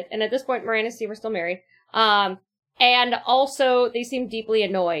about it. And at this point, Miranda and Steve are still married. And also, they seem deeply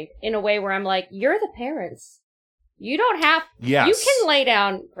annoyed in a way where I'm like, you're the parents. You don't have... Yes. You can lay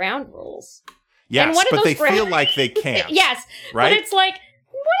down ground rules. Yes, but they feel like they can't. Yes, right? But it's like,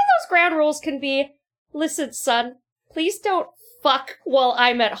 one of those ground rules can be, listen, son, please don't fuck while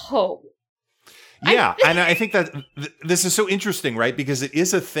I'm at home. Yeah, and I think that this is so interesting, right? Because it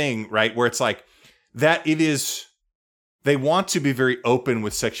is a thing, right, where it's like, that it is... They want to be very open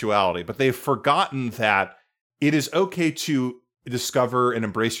with sexuality, but they've forgotten that it is okay to discover and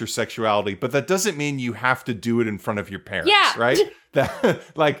embrace your sexuality, but that doesn't mean you have to do it in front of your parents, right? That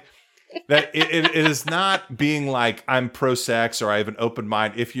like that it is not being like I'm pro sex or I have an open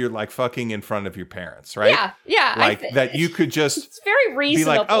mind if you're like fucking in front of your parents, right? Yeah. Like that you could just it's very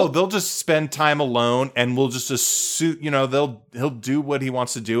reasonable. Be like, oh, they'll just spend time alone and we'll just assume, he'll do what he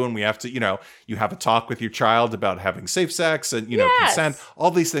wants to do and we have to, you have a talk with your child about having safe sex and consent. All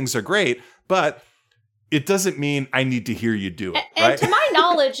these things are great, but it doesn't mean I need to hear you do it. And to my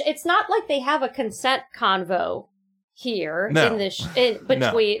knowledge, it's not like they have a consent convo here in this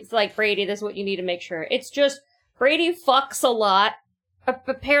between. It's like, Brady, this is what you need to make sure. It's just Brady fucks a lot.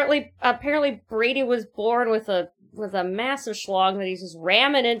 Apparently Brady was born with a massive schlong that he's just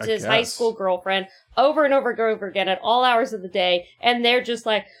ramming into his high school girlfriend over and over and over again at all hours of the day. And they're just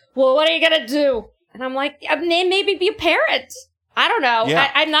like, well, what are you gonna do? And I'm like, maybe be a parent. I don't know.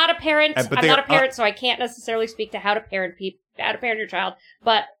 Yeah. I'm not a parent. I'm not a parent, so I can't necessarily speak to how to parent your child.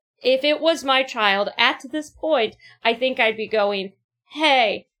 But if it was my child at this point, I think I'd be going,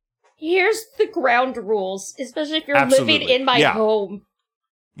 hey, here's the ground rules, especially if you're living in my home.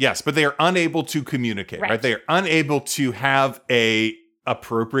 Yes, but they are unable to communicate, right? They are unable to have a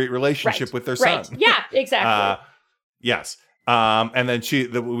appropriate relationship with their son. Right. Yeah, exactly. Yes. And then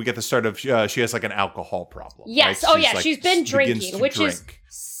we get the start of, she has like an alcohol problem. Yes. Right? She's been drinking, which is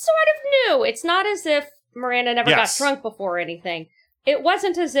sort of new. It's not as if Miranda never got drunk before or anything. It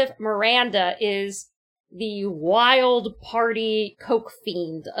wasn't as if Miranda is the wild party coke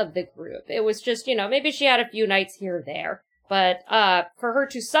fiend of the group. It was just, maybe she had a few nights here or there. But for her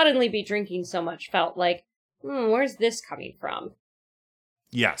to suddenly be drinking so much felt like, where's this coming from?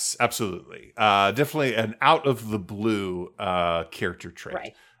 Yes, absolutely. Definitely an out of the blue character trait.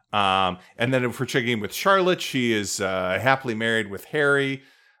 Right. And then if we're checking with Charlotte, she is happily married with Harry,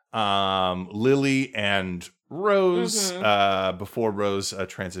 Lily, and Rose, before Rose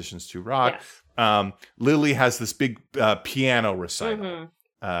transitions to rock. Yes. Lily has this big piano recital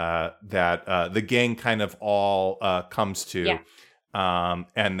that the gang kind of all comes to. Yeah.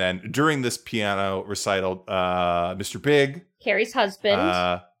 And then during this piano recital, Mr. Big, Carrie's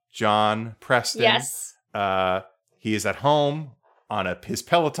husband, John Preston, yes, he is at home on his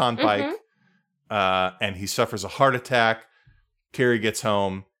Peloton bike, and he suffers a heart attack. Carrie gets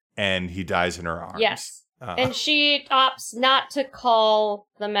home, and he dies in her arms. Yes. And she opts not to call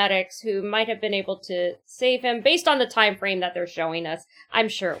the medics who might have been able to save him based on the time frame that they're showing us. I'm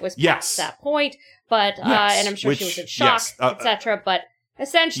sure it was past that point, but and I'm sure she was in shock, etc. But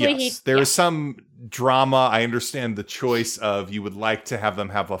essentially, there is some drama. I understand the choice of you would like to have them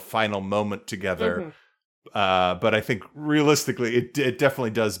have a final moment together, but I think realistically, it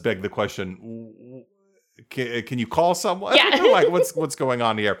definitely does beg the question: Can you call someone? Yeah. Like what's going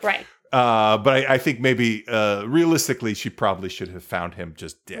on here? Right. But I think maybe realistically, she probably should have found him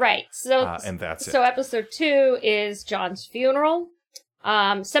just dead. Right. So and that's it. So episode 2 is John's funeral.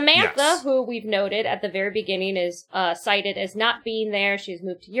 Samantha, who we've noted at the very beginning, is cited as not being there. She's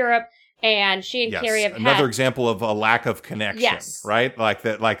moved to Europe, and she and Carrie have another example of a lack of connection. Yes. Right. Like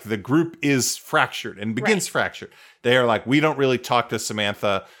that. Like the group is fractured and begins fractured. They are like, we don't really talk to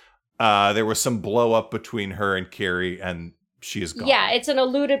Samantha. There was some blow up between her and Carrie, and she is gone. Yeah, it's an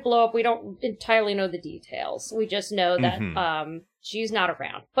alluded blow up. We don't entirely know the details. We just know that she's not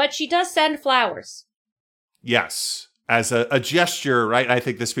around. But she does send flowers. Yes. As a gesture, right? I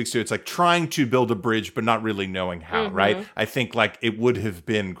think this speaks to it's like trying to build a bridge, but not really knowing how, right? I think like it would have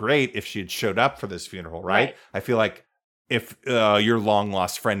been great if she had showed up for this funeral, right? I feel like if your long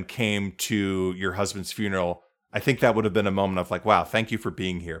lost friend came to your husband's funeral, I think that would have been a moment of like, wow, thank you for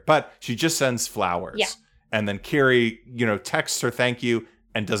being here. But she just sends flowers. Yeah. And then Carrie, texts her thank you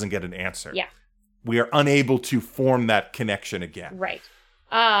and doesn't get an answer. Yeah. We are unable to form that connection again. Right.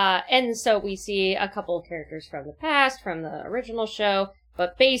 And so we see a couple of characters from the past, from the original show.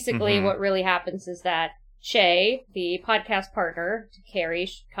 But basically what really happens is that Che, the podcast partner to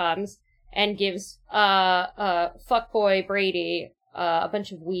Carrie, comes and gives fuckboy Brady a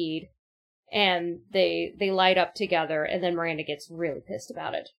bunch of weed, and they light up together, and then Miranda gets really pissed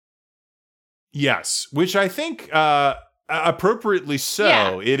about it. Yes, which I think appropriately so.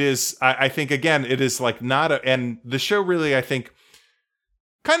 Yeah. It is, I think, again, it is like not a, and the show really, I think,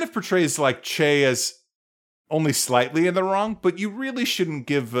 kind of portrays like Che as only slightly in the wrong, but you really shouldn't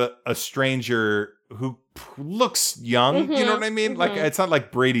give a stranger who looks young, you know what I mean? Like, it's not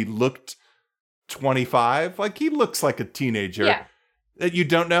like Brady looked 25. Like, he looks like a teenager that you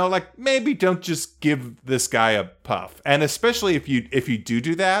don't know. Like, maybe don't just give this guy a puff. And especially if you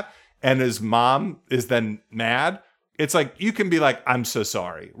do that, and his mom is then mad, it's like, you can be like, I'm so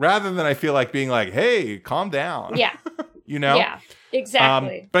sorry. Rather than I feel like being like, hey, calm down. Yeah. You know? Yeah,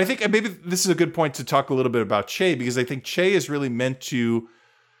 exactly. But I think maybe this is a good point to talk a little bit about Che, because I think Che is really meant to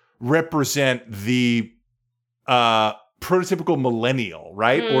represent the prototypical millennial,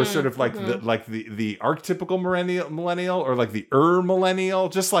 right? Or sort of like the archetypical millennial, or like the millennial,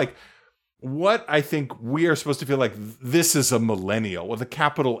 just like what I think we are supposed to feel like. This is a millennial with a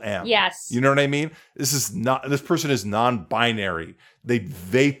capital M. Yes. You know what I mean? This person is non-binary. They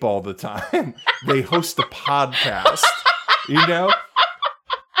vape all the time. They host a podcast, you know?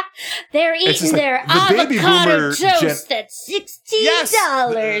 They're eating their avocado toast at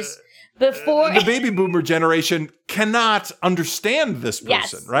 $16 before. The baby boomer generation cannot understand this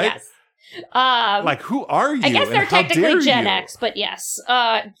person, right? Yes. Like, who are you? I guess they're technically Gen X, but yes.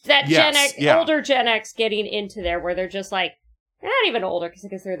 Gen X, older Gen X getting into there where they're just like, they're not even older because I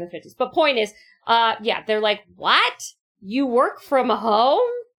guess they're in their 50s. But point is, they're like, what? You work from home?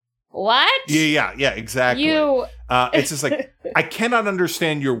 What? Yeah, exactly. It's just like, I cannot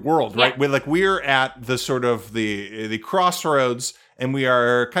understand your world, right? We're at the sort of the crossroads, and we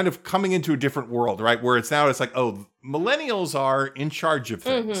are kind of coming into a different world, right? Where it's like, oh, millennials are in charge of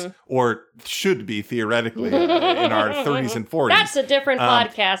things, or should be theoretically in our 30s and 40s. That's a different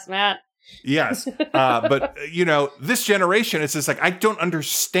podcast, Matt. Yes. But, this generation, it's just like, I don't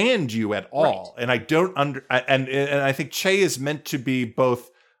understand you at all. Right. And I don't and I think Che is meant to be both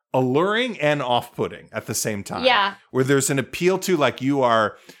alluring and off-putting at the same time. Yeah. Where there's an appeal to, like, you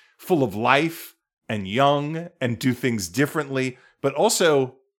are full of life and young and do things differently, but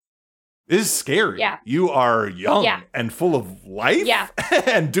also it is scary. Yeah. You are young and full of life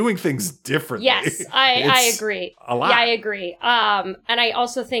and doing things differently. Yes, I agree. A lot. Yeah, I agree. And I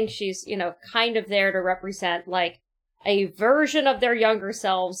also think she's, kind of there to represent, like, a version of their younger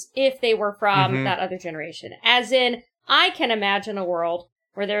selves if they were from that other generation. As in, I can imagine a world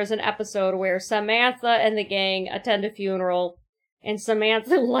where there's an episode where Samantha and the gang attend a funeral, and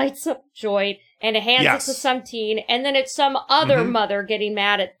Samantha lights up a joint and hands it to some teen, and then it's some other mother getting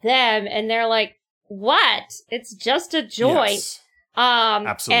mad at them, and they're like, what? It's just a joint. Yes.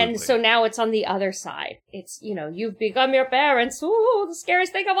 Absolutely. And so now it's on the other side. It's, you've become your parents. Ooh, the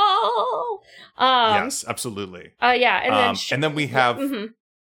scariest thing of all. Yes, absolutely. And then we have...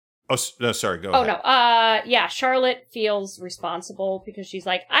 Oh, no, sorry, go ahead. Oh, no. Charlotte feels responsible because she's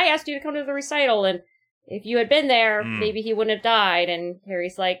like, I asked you to come to the recital, and if you had been there, maybe he wouldn't have died. And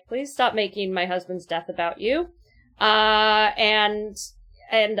Harry's like, please stop making my husband's death about you. Then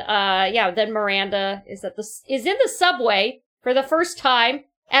Miranda is in the subway for the first time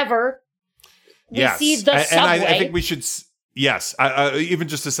ever. We see the subway. And I think we should... Yes, even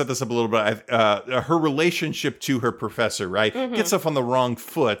just to set this up a little bit, her relationship to her professor, right, gets off on the wrong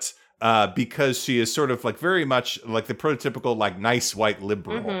foot because she is sort of like very much like the prototypical like nice white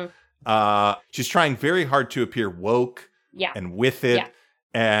liberal. She's trying very hard to appear woke and with it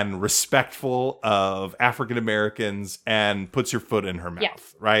and respectful of African Americans, and puts her foot in her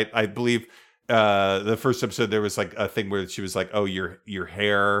mouth, right? I believe the first episode there was like a thing where she was like, "Oh, your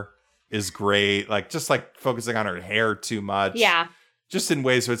hair is great," like just like focusing on her hair too much. Yeah. Just in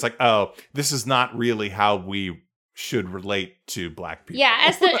ways where it's like, oh, this is not really how we should relate to Black people. Yeah,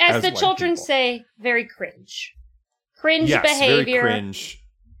 as the children say, very cringe. Cringe behavior. Very cringe.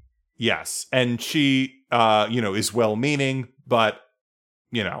 Yes. And she is well-meaning, but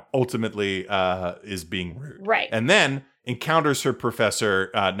ultimately is being rude. Right. And then encounters her professor,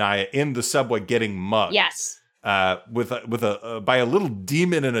 Naya, in the subway getting mugged. Yes. With a by a little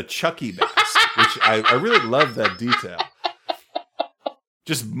demon in a Chucky mask, which I really love that detail.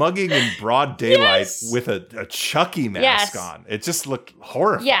 Just mugging in broad daylight with a Chucky mask on. It just looked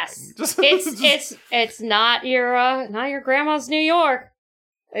horrifying. Yes, it's not your grandma's New York.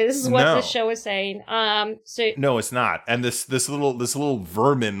 This is what the show is saying. No, it's not. And this little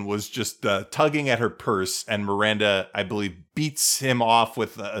vermin was just tugging at her purse, and Miranda, I believe, beats him off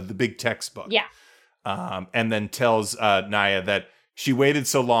with the big textbook. Yeah. And then tells Naya that she waited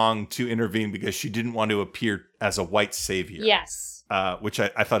so long to intervene because she didn't want to appear as a white savior. Yes. Which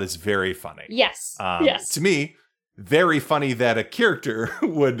I thought is very funny. Yes. Yes. To me, very funny that a character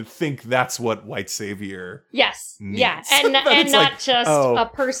would think that's what white savior means. Yeah. And not like, just a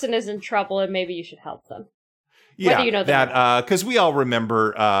person is in trouble and maybe you should help them. Yeah, whether you know that because we all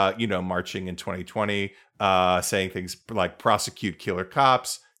remember, marching in 2020, saying things like prosecute killer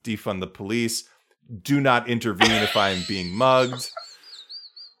cops, defund the police, do not intervene if I am being mugged.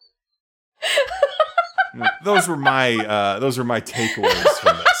 Those were my takeaways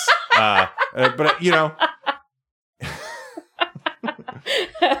from this. But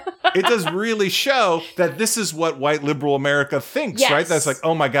it does really show that this is what white liberal America thinks, right? That's like,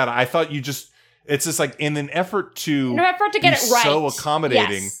 oh my God, I thought you just. It's just like in an effort to get it right, so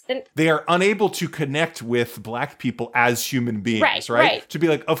accommodating, they are unable to connect with black people as human beings, right? To be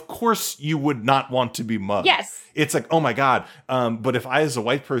like, of course you would not want to be mugged. Yes. It's like, oh my God. But if I as a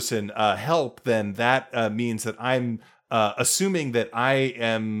white person help, then that means that I'm assuming that I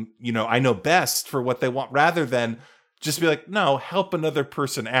am, I know best for what they want rather than just be like, no, help another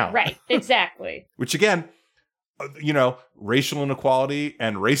person out. Right, exactly. Which again, racial inequality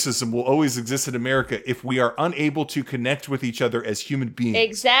and racism will always exist in America if we are unable to connect with each other as human beings.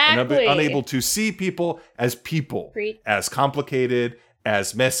 Exactly. And unable to see people, as complicated,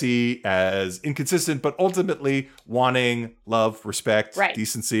 as messy, as inconsistent, but ultimately wanting love, respect,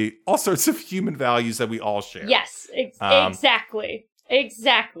 decency, all sorts of human values that we all share. Yes, exactly.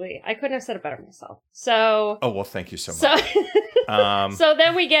 Exactly. I couldn't have said it better myself. So. Oh, well, thank you so much. So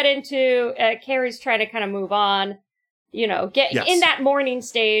then we get into Carrie's trying to kind of move on, in that mourning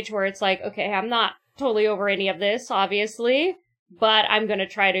stage where it's like, okay, I'm not totally over any of this, obviously, but I'm going to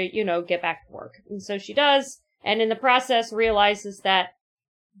try to, get back to work. And so she does. And in the process realizes that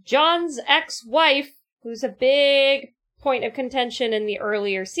John's ex-wife, who's a big point of contention in the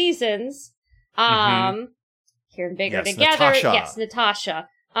earlier seasons, Here and Bigger Together. Natasha. Yes, Natasha.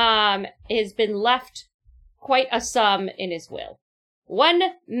 Has been left quite a sum in his will. $1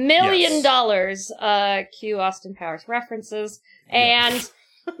 million. Cue Austin Powers references. And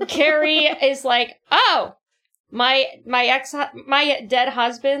Carrie is like, oh, my dead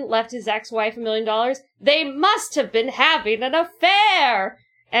husband left his ex-wife $1 million. They must have been having an affair.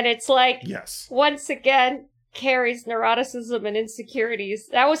 And it's like, once again, Carrie's neuroticism and insecurities.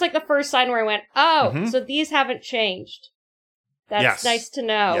 That was like the first sign where I went, oh, so these haven't changed. That's nice to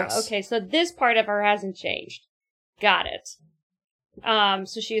know. Yes. Okay, so this part of her hasn't changed. Got it.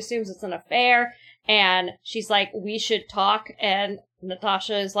 So she assumes it's an affair, and she's like, we should talk, and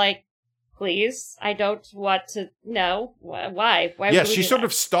Natasha is like, please, I don't want to know. Why? Why she sort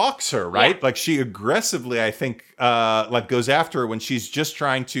of stalks her, right? Yeah. Like, she aggressively, I think, goes after her when she's just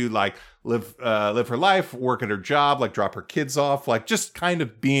trying to, live her life, work at her job, drop her kids off, just kind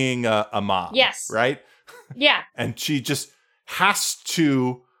of being a mom. Yes. Right? Yeah. And she just has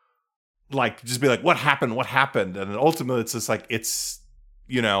to, just be like, what happened? What happened? And then ultimately it's just like, it's,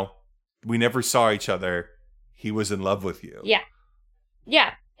 we never saw each other. He was in love with you. Yeah.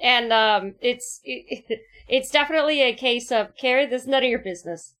 Yeah. And it's definitely a case of, Carrie, this is none of your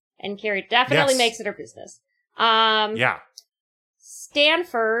business. And Carrie definitely makes it her business.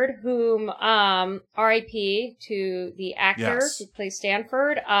 Stanford, whom R.I.P. to the actor who plays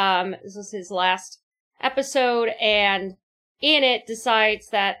Stanford. This was his last episode, and in it decides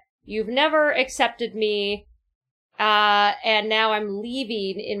that you've never accepted me, and now I'm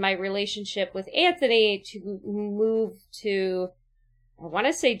leaving in my relationship with Anthony to move to, I want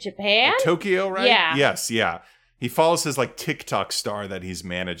to say Japan? Tokyo, right? Yeah. Yes, yeah. He follows his TikTok star that he's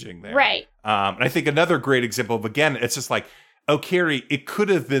managing there. Right. And I think another great example of, again, it's just like, oh, Carrie, it could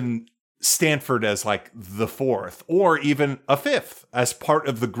have been Stanford as the fourth or even a fifth as part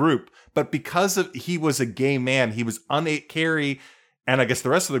of the group. But because he was a gay man, he was Carrie and I guess the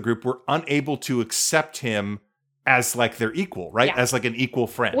rest of the group were unable to accept him as their equal, right? Yeah. As an equal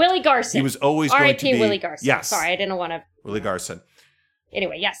friend. Willie Garson. He was always going to be... Willie Garson. Yes. Sorry, I didn't want to... Willie Garson.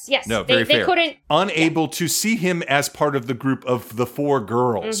 Anyway, yes. No, very fair. They couldn't... Unable to see him as part of the group of the four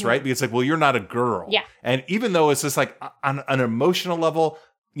girls, right? Because you're not a girl. Yeah. And even though it's just on an emotional level,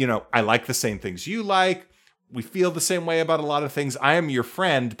 I like the same things you like. We feel the same way about a lot of things. I am your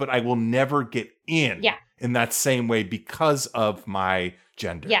friend, but I will never get in in that same way because of my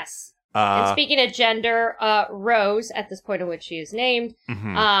gender. Yes. And speaking of gender, Rose, at this point in which she is named,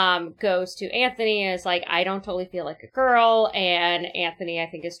 goes to Anthony and is like, I don't totally feel like a girl. And Anthony, I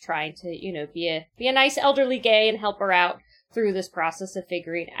think, is trying to, be a nice elderly gay and help her out through this process of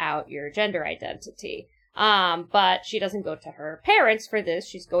figuring out your gender identity. But she doesn't go to her parents for this.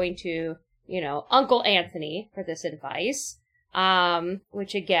 She's going to, Uncle Anthony for this advice.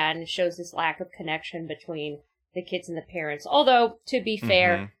 which again shows this lack of connection between the kids and the parents. Although, to be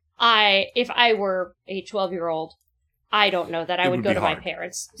fair, if I were a 12-year-old, I don't know that I would go to my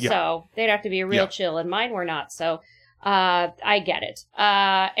parents. Yeah. So they'd have to be real chill, and mine were not. So I get it.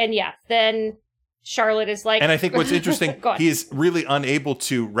 And yeah, then Charlotte is like... And I think what's interesting, he is really unable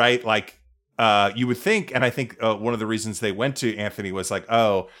to write like you would think, and I think one of the reasons they went to Anthony was like,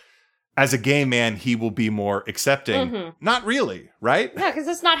 oh, as a gay man, he will be more accepting. Not really, right? Yeah, because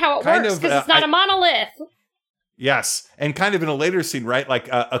that's not how it works, because it's not a monolith. Yes, and kind of in a later scene, right, like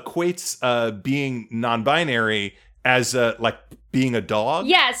equates being non-binary as like being a dog.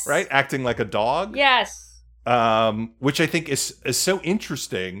 Yes. Right? Acting like a dog. Yes. Which I think is so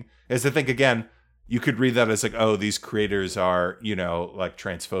interesting, as I think, again, you could read that as like, oh, these creators are, you know, like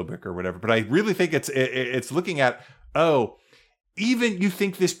transphobic or whatever. But I really think it's looking at, oh, even you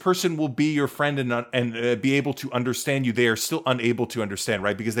think this person will be your friend and be able to understand you, they are still unable to understand,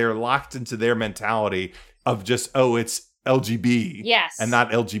 right? Because they are locked into their mentality of just, oh, it's LGB and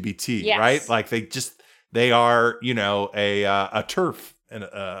not LGBT, right? Like they are, you know, a turf in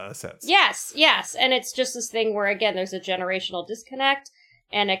a sense. Yes. And it's just this thing where, again, there's a generational disconnect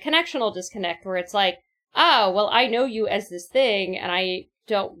and a connectional disconnect where it's like, oh, well, I know you as this thing and I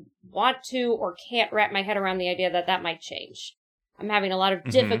don't want to or can't wrap my head around the idea that that might change. I'm having a lot of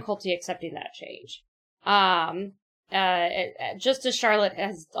difficulty accepting that change. Just as Charlotte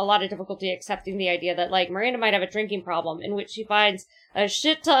has a lot of difficulty accepting the idea that, like, Miranda might have a drinking problem, in which she finds a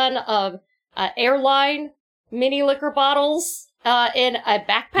shit ton of airline mini liquor bottles in a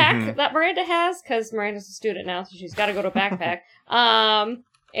backpack that Miranda has, because Miranda's a student now, so she's got to go to a backpack.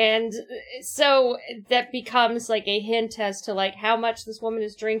 And so that becomes like a hint as to like how much this woman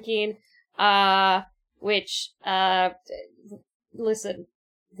is drinking, which listen,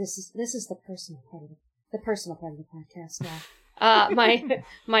 this is the personal part of the podcast now.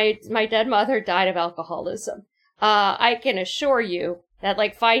 My dead mother died of alcoholism. I can assure you that,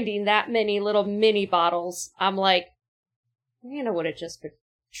 like, finding that many little mini bottles, I'm like, Miranda would have just been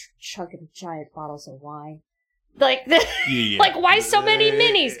chugging giant bottles of wine. Like, like, why so many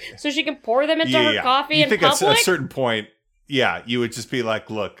minis? So she can pour them into her coffee in public? You think at a certain point, you would just be like,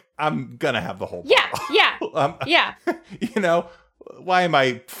 look, I'm gonna have the whole bottle. Yeah. You know, why am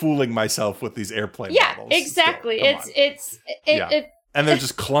I fooling myself with these airplane bottles? Yeah, exactly. Still, and they're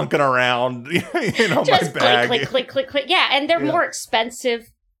just clunking around, just my bag. Click. Yeah, and they're more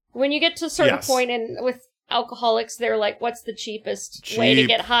expensive. When you get to a certain point, and with alcoholics, they're like, what's the cheapest way to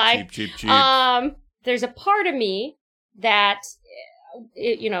get high? Cheap. There's a part of me that,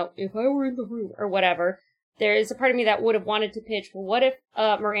 if I were in the room or whatever, there is a part of me that would have wanted to pitch, well, what if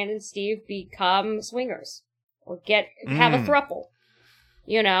Miranda and Steve become swingers? Or have a throuple?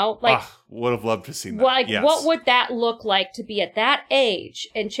 You know, like, would have loved to see that. Like, what would that look like to be at that age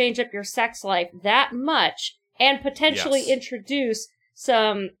and change up your sex life that much and potentially introduce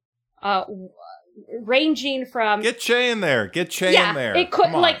some, ranging from... Get Che in there. It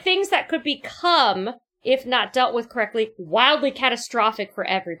could, like, things that could become, if not dealt with correctly, wildly catastrophic for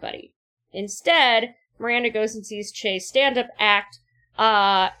everybody. Instead, Miranda goes and sees Che's stand-up act.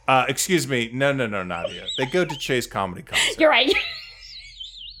 Excuse me. No, Nadia. They go to Che's comedy concert. You're right.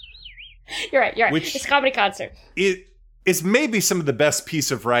 You're right. Which it's a comedy concert. It's maybe some of the best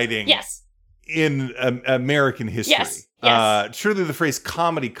piece of writing in American history. Yes. Truly the phrase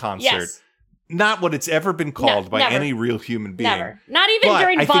comedy concert, not what it's ever been called by any real human being. Never. Not even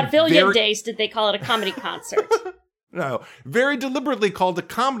during vaudevillian days did they call it a comedy concert. No. Very deliberately called a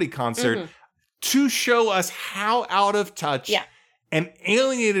comedy concert to show us how out of touch and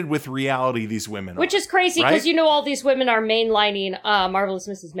alienated with reality these women are. Which is crazy, because all these women are mainlining Marvelous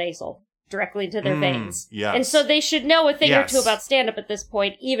Mrs. Maisel directly into their veins. Yes. And so they should know a thing or two about stand-up at this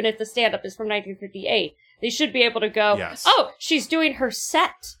point, even if the stand-up is from 1958. They should be able to go, oh, she's doing her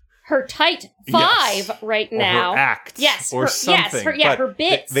set, her tight 5 right now. Or her act. Yes. Or something. Her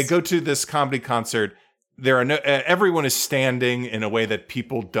bits. They go to this comedy concert. There are everyone is standing in a way that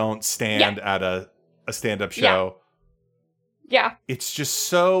people don't stand at a stand-up show. Yeah. It's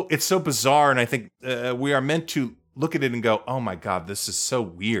just it's so bizarre, and I think we are meant to look at it and go, oh my God, this is so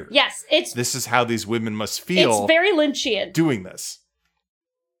weird. Yes, this is how these women must feel. It's very Lynchian. Doing this.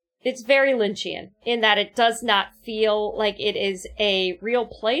 It's very Lynchian in that it does not feel like it is a real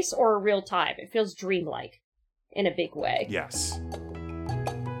place or a real time. It feels dreamlike in a big way. Yes.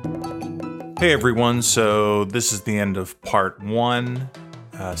 Hey everyone, so this is the end of part 1.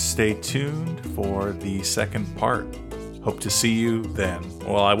 Stay tuned for the second part. Hope to see you then.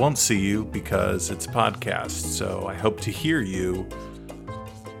 Well, I won't see you because it's a podcast, so I hope to hear you.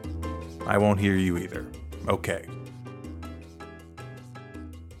 I won't hear you either. Okay.